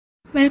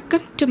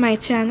Welcome to my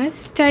channel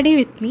Study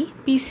with Me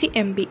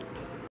PCMB.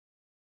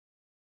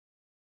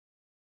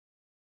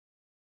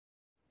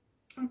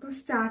 അപ്പോൾ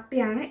start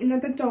ചെയ്യാണ്.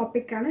 ഇന്നത്തെ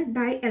ടോപ്പിക്കാണ്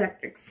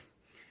ഡൈഇലക്ട്രിക്സ്.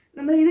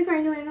 നമ്മൾ ഇത്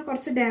കഴിഞ്ഞ് വരുന്ന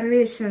കുറച്ച്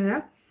ഡെറിവേഷനിൽ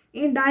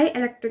ഈ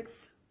ഡൈഇലക്ട്രിക്സ്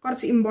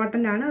കുറച്ച്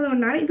ഇമ്പോർട്ടൻ്റ് ആണ്,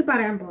 അതുകൊണ്ടാണ് ഇത്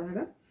പറയാൻ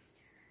പോകുന്നത്.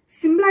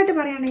 സിമ്പിളായിട്ട്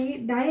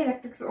പറയുകയാണെങ്കിൽ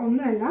ഡൈഇലക്ട്രിക്സ്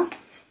ഒന്നുമല്ല,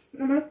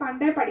 നമ്മൾ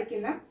പണ്ടേ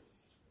പഠിക്കുന്ന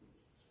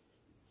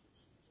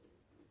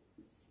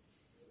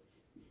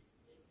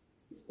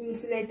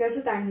ഇൻസുലേറ്റേഴ്സ്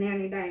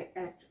തന്നെയാണ് ഈ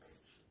ഡൈഇലക്ട്രിക്സ്.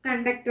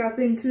 കണ്ടക്ടേഴ്സ്,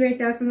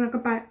 ഇൻസുലേറ്റേഴ്സ് എന്നൊക്കെ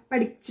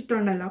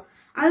പഠിച്ചിട്ടുണ്ടല്ലോ,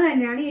 അത്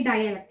തന്നെയാണ് ഈ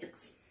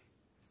ഡൈഇലക്ട്രിക്സ്.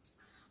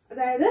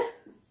 അതായത്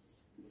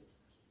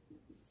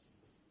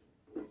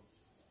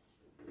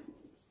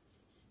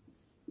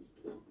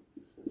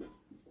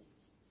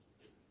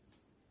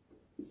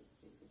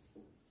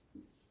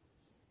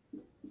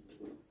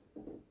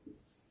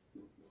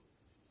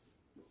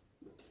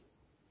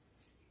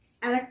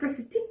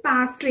ഇലക്ട്രിസിറ്റി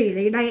പാസ് ചെയ്യില്ല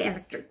ഈ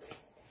ഡൈഇലക്ട്രിക്സ്.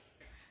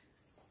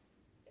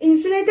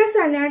 ഇൻസുലേറ്റേഴ്സ്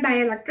തന്നെയാണ്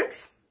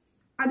ഡൈഇലക്ട്രിക്സ്,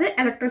 അത്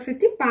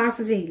ഇലക്ട്രിസിറ്റി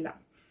പാസ് ചെയ്യില്ല.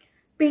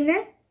 പിന്നെ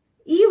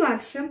ഈ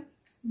വർഷം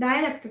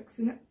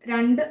ഡൈഇലക്ട്രിക്സിന്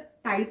 2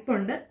 ടൈപ്പ്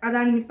ഉണ്ട്,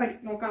 അതാണ് ഇനി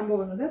നോക്കാൻ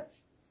പോകുന്നത്.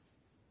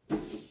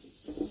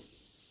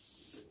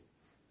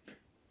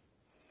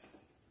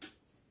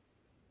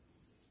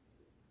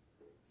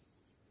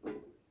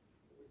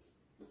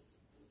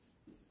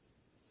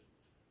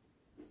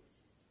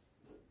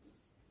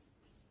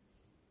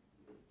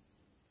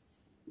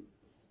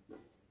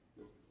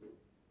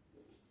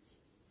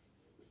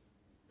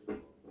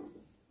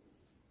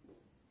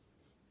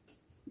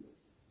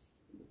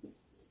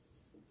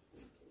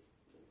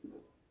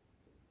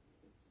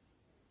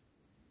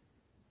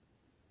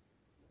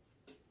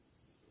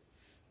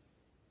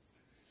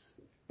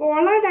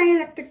 പോളാർ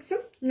ഡൈഇലക്ട്രിക്സും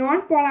നോൺ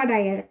പോളാർ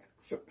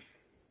ഡൈഇലക്ട്രിക്സും,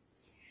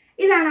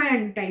 ഇതാണ് ആ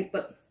 2 ടൈപ്പ്.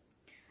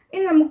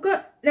 ഇനി നമുക്ക്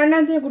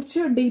രണ്ടാമതിനെ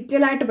കുറിച്ച്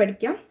ഡീറ്റെയിൽ ആയിട്ട്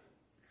പഠിക്കാം.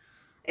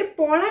 ഈ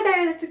പോളാർ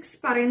ഡൈഇലക്ട്രിക്സ്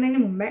പറയുന്നതിന്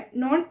മുമ്പേ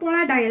നോൺ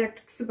പോളാർ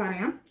ഡൈഇലക്ട്രിക്സ്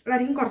പറയാം.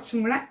 അതായിരിക്കും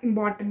കുറച്ചും കൂടെ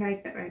ഇമ്പോർട്ടൻ്റ്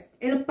ആയിട്ട്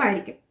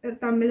എളുപ്പമായിരിക്കും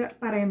തമ്മിൽ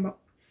പറയുമ്പോൾ.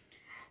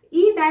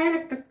 ഈ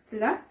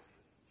ഡൈഇലക്ട്രിക്സിൽ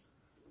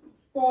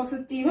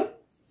പോസിറ്റീവും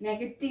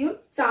നെഗറ്റീവും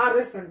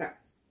ചാർജസ് ഉണ്ട്.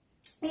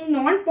 ഈ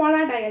നോൺ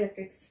പോളാർ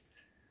ഡൈഇലക്ട്രിക്സ്,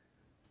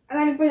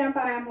 അതാണിപ്പോൾ ഞാൻ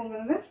പറയാൻ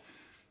പോകുന്നത്.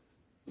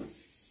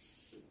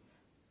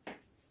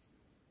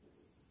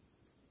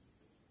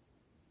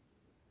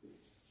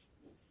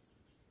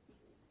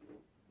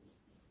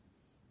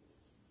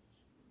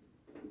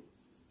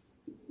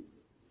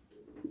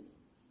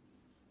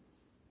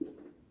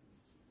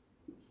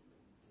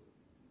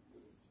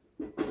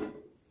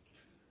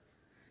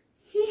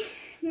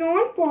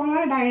 നോൺ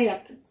പോളാർ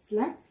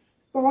ഡൈഇലക്ട്രിക്സില്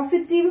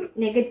പോസിറ്റീവും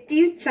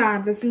നെഗറ്റീവ്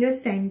ചാർജസിന്റെ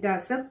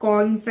സെന്റേഴ്സ്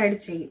കോയിൻസൈഡ്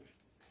ചെയ്യും.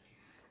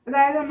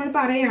 അതായത് നമ്മൾ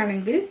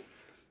പറയുകയാണെങ്കിൽ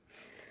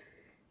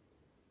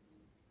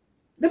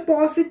the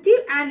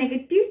positive and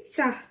negative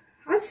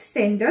charge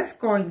centres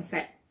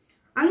coincide.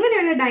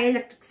 അങ്ങനെയുള്ള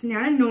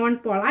ഡൈഇലക്ട്രിക്സിനെയാണ് നോൺ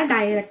പോളാർ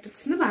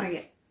ഡൈഇലക്ട്രിക്സ് എന്ന്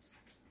പറയുക.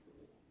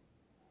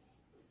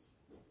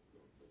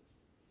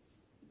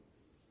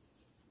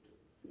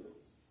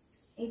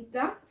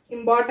 ഇത്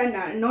ഇമ്പോർട്ടൻ്റ്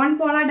ആണ്. നോൺ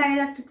പോളാർ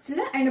ഡൈഇലക്ട്രിക്സിൽ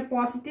അതിന്റെ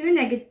പോസിറ്റീവും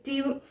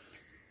നെഗറ്റീവും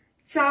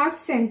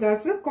ചാർജ്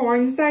സെന്റേഴ്സ്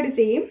കോയിൻസൈഡ്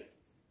ചെയ്യും.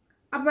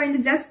 അപ്പൊ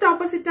അതിന്റെ ജസ്റ്റ്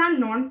ഓപ്പോസിറ്റ് ആണ്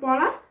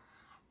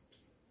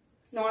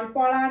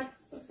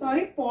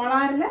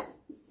പോളാറില്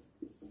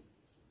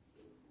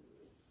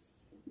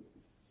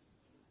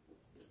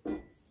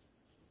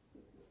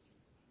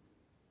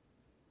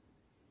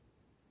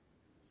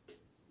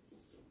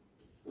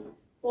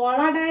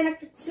പോളാർ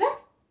ഡൈഇലക്ട്രിക്സില്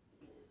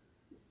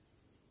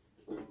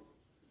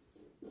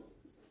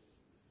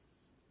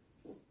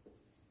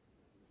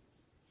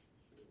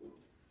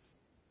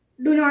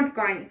ഡു നോട്ട്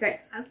കോയിൻസൈഡ്,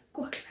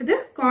 അത്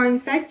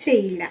കോയിൻസൈഡ്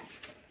ചെയ്യില്ല.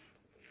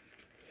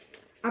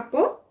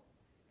 അപ്പോ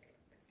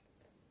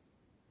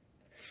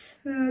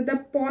the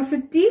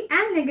positive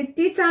and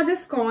negative charge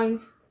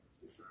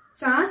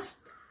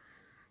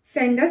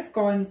centers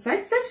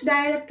coincide. Such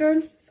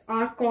dielectrics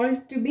are called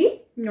to be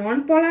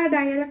non-polar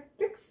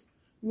dielectrics,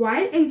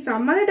 while in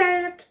some other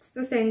dielectrics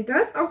the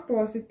centers of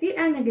positive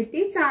and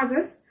negative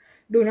charges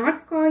do not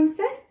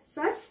coincide.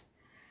 Such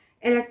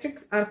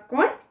electrics are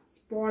called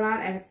polar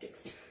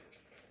electrics.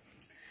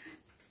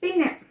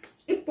 പിന്നെ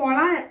ഈ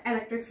polar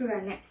dielectrics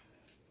തന്നെ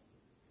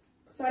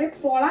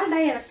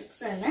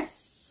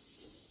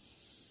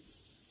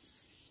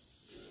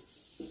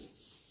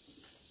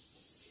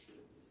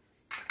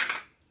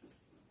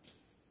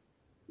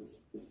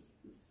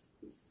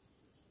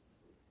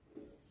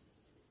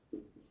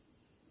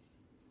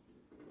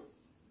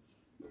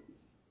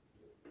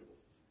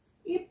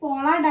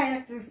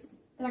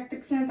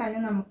ഇലക്ട്രിക്സിനെ തന്നെ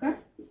നമുക്ക്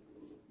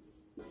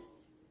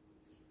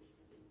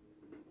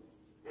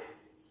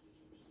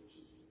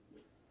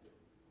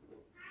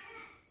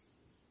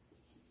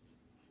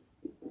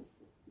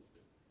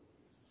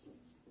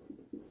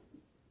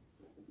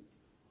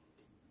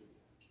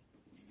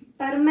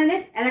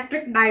permanent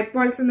electric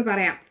dipoles എന്ന്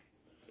പറയാം.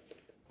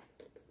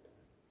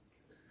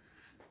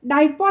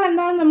 Dipole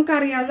എന്താണെന്ന്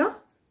നമുക്കറിയാലോ.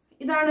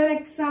 ഇതാണ് ഒരു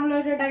എക്സാമ്പിൾ,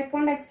 ഒരു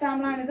ഡൈപോളിന്റെ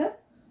എക്സാമ്പിൾ ആണിത്.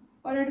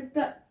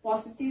 ഒരിടത്ത്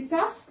പോസിറ്റീവ്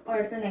ചാർജ്,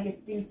 ഒരിടത്ത്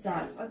നെഗറ്റീവ്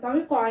ചാർജ്. അത്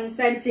തമ്മിൽ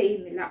കോയിൻസൈഡ്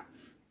ചെയ്യുന്നില്ല.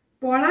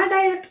 പോളാർ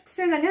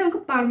ഡയലക്ട്രിക്സിനെ തന്നെ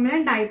നമുക്ക്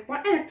പെർമനന്റ് ഡൈപോൾ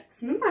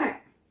ഇലക്ട്രിക്സ് എന്നും പറയാം.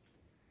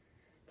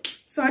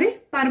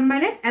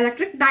 പെർമനന്റ്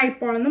ഇലക്ട്രിക്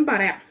ഡൈപോൾ എന്നും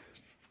പറയാം.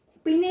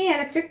 പിന്നെ ഈ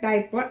ഇലക്ട്രിക്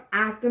ഡൈപോൾ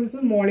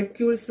ആറ്റംസും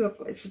മോളിക്യൂൾസും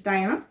ഒക്കെ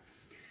വെച്ചിട്ടാണ്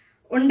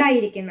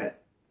ഉണ്ടായിരിക്കുന്നത്.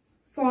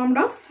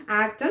 Formed of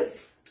atoms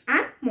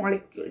and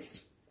molecules.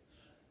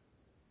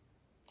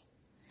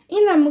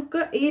 ഇനി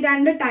നമുക്ക് ഈ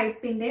രണ്ട്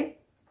ടൈപ്പിന്റെ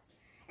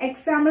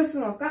എക്സാമ്പിൾസ്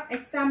നോക്കാം.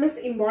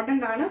 എക്സാമ്പിൾസ്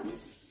ഇമ്പോർട്ടന്റ് ആണ്.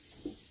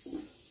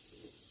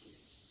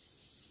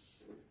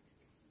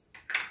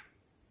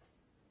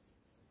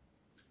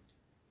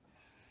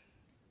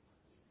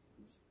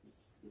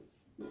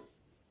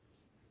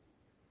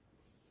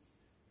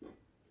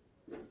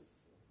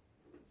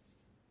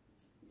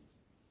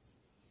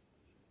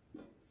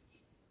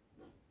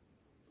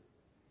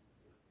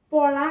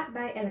 Polar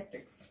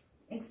dielectrics.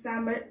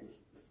 Example: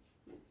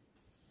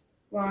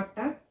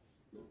 water,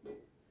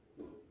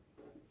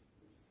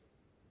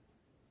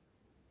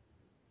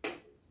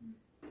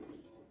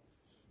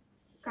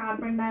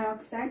 carbon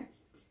dioxide,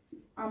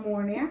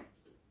 ammonia,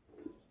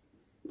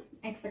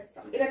 etc.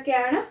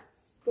 ഇതൊക്കെയാണ്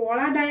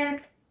പോളാർ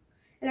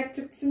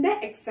ഡയലക്ട്രിക്സിന്റെ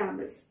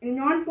എക്സാമ്പിൾസ്.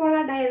 നോൺ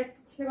പോളാർ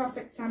ഡയലക്ട്രിക്സിന്റെ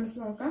കുറച്ച് എക്സാമ്പിൾസ്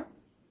നോക്കാം.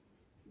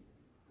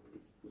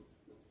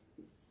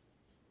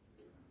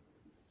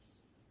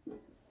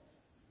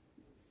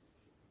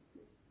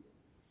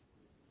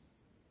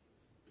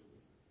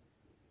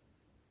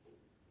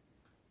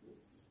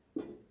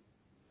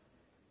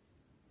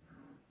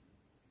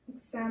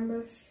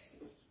 Examples: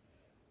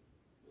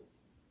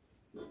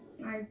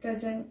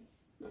 nitrogen,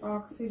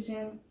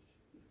 oxygen,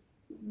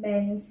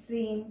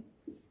 benzene,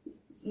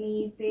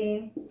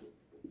 methane,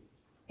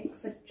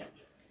 etc.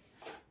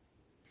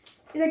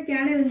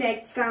 ഇതൊക്കെയാണ് ഇതിന്റെ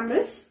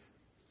examples.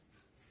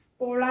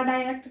 Polar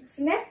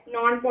ഡയലക്ട്രിക്സിന്റെ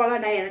non polar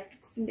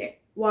ഡയലക്ട്രിക്സിന്റെ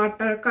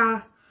water,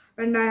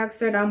 carbon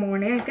dioxide,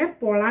 ammonia ഒക്കെ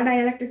പോളാർ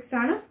ഡയലക്ട്രിക്സ്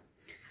ആണ്.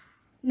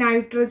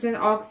 Nitrogen,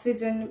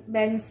 oxygen,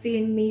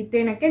 benzene,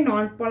 methane ഒക്കെ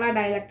non polar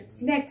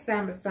ഡയലക്ട്രിക്സിന്റെ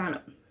examples ആണ്.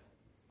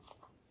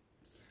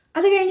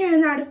 അത് കഴിഞ്ഞ്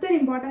വരുന്ന അടുത്തൊരു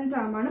ഇമ്പോർട്ടൻറ്റ്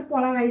ടേമാണ്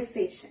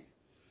പോളറൈസേഷൻ.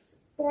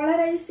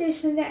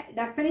 പോളറൈസേഷന്റെ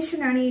ഡെഫിനിഷൻ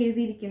ആണ്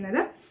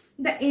എഴുതിയിരിക്കുന്നത്.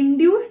 The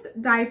induced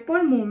dipole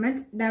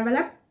movement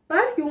develop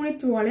per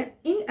unit volume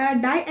in a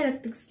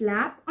dielectric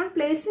slab on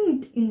placing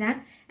it in an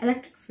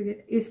electric field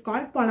is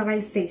called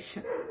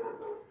polarization.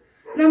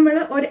 നമ്മൾ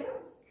ഒരു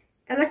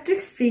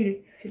ഇലക്ട്രിക്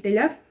ഫീൽഡിൽ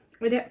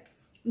ഒരു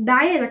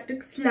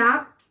ഡയലക്ട്രിക്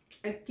സ്ലാബ്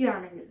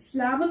വയ്ക്കുകയാണെങ്കിൽ,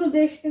 സ്ലാബ് എന്ന്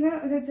ഉദ്ദേശിക്കുന്ന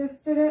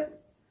ജസ്റ്റ് ഒരു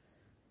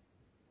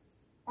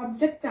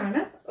ഒബ്ജക്റ്റ്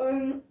ആണ്.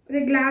 ഒരു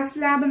ഗ്ലാസ്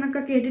സ്ലാബ്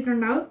എന്നൊക്കെ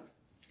കേട്ടിട്ടുണ്ടാവും,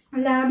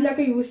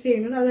 ലാബിലൊക്കെ യൂസ്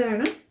ചെയ്യുന്നത്.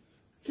 അതാണ്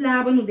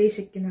സ്ലാബ് എന്ന്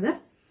ഉദ്ദേശിക്കുന്നത്.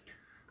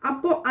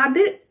 അപ്പോൾ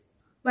അതിൽ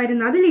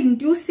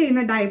ഇൻഡ്യൂസ്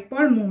ചെയ്യുന്ന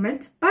dipole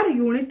movement per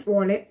unit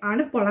volume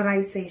ആണ്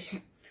പോളറൈസേഷൻ.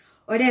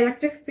 ഒരു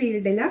ഇലക്ട്രിക്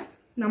ഫീൽഡിൽ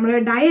നമ്മൾ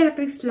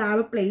ഡയലക്ട്രിക്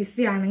സ്ലാബ് പ്ലേസ്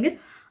ചെയ്യുകയാണെങ്കിൽ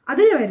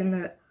അതിൽ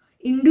വരുന്നത്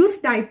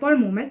induce dipole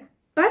movement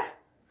per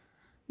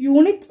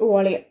unit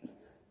volume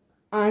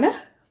ആണ്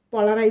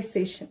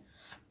പോളറൈസേഷൻ.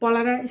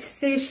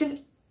 പോളറൈസേഷൻ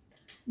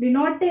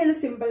ഡിനോട്ട് ചെയ്യുന്ന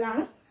സിമ്പിൾ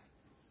ആണ്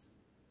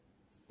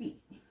പി,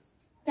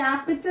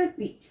 ക്യാപിറ്റൽ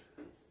പി.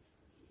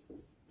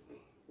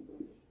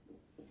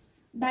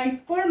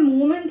 ഡൈപോൾ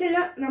മൂവ്മെന്റിൽ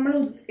നമ്മൾ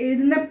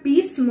എഴുതുന്ന പി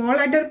സ്മോൾ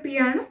ലെറ്റർ പി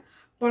ആണ്.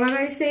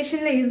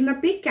 പോളറൈസേഷനിൽ എഴുതുന്ന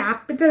പി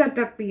ക്യാപിറ്റൽ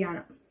ലെറ്റർ പി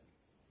ആണ്.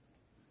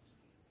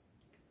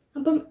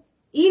 അപ്പം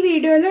ഈ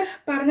വീഡിയോയിൽ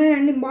പറഞ്ഞ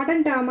രണ്ട്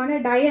ഇമ്പോർട്ടൻറ്റ് ടേമാണ്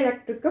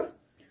ഡയലക്ട്രിക്കും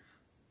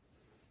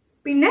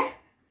പിന്നെ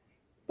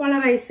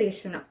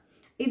പോളറൈസേഷനും.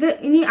 ഇത്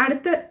ഇനി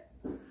അടുത്ത്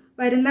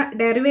വരുന്ന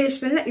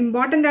ഡെറിവേഷനിൽ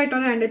ഇമ്പോർട്ടൻ്റ്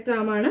ആയിട്ടുള്ള രണ്ട്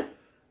ടേമാണ്.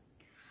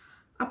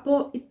 അപ്പോൾ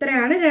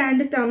ഇത്രയാണ്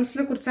രണ്ട്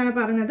ടേംസിനെ കുറിച്ചാണ്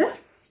പറഞ്ഞത്.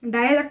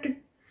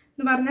 ഡയലക്ട്രിക്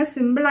എന്ന് പറഞ്ഞാൽ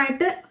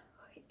സിമ്പിളായിട്ട്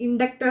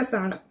ഇൻഡക്ടേഴ്സ്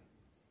ആണ്,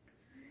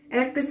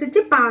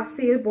 ഇലക്ട്രിസിറ്റി പാസ്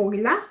ചെയ്ത്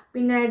പോകില്ല.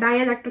 പിന്നെ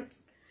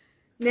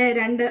ഡയലക്ട്രിക്കിന്റെ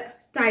രണ്ട്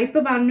ടൈപ്പ്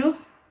പറഞ്ഞു,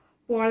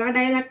 polar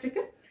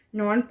dielectric,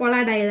 non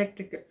polar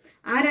dielectric.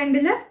 ആ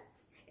രണ്ടില്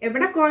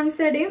എവിടെ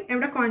കോയിൻസൈഡ് ചെയ്യും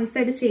എവിടെ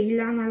കോയിൻസൈഡ്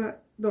ചെയ്യില്ല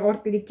എന്നുള്ളത്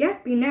ഓർത്തിരിക്കുക.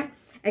 പിന്നെ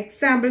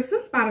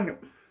എക്സാമ്പിൾസും പറഞ്ഞു.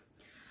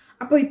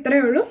 അപ്പോൾ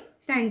ഇത്രയേ ഉള്ളൂ.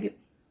 Thank you.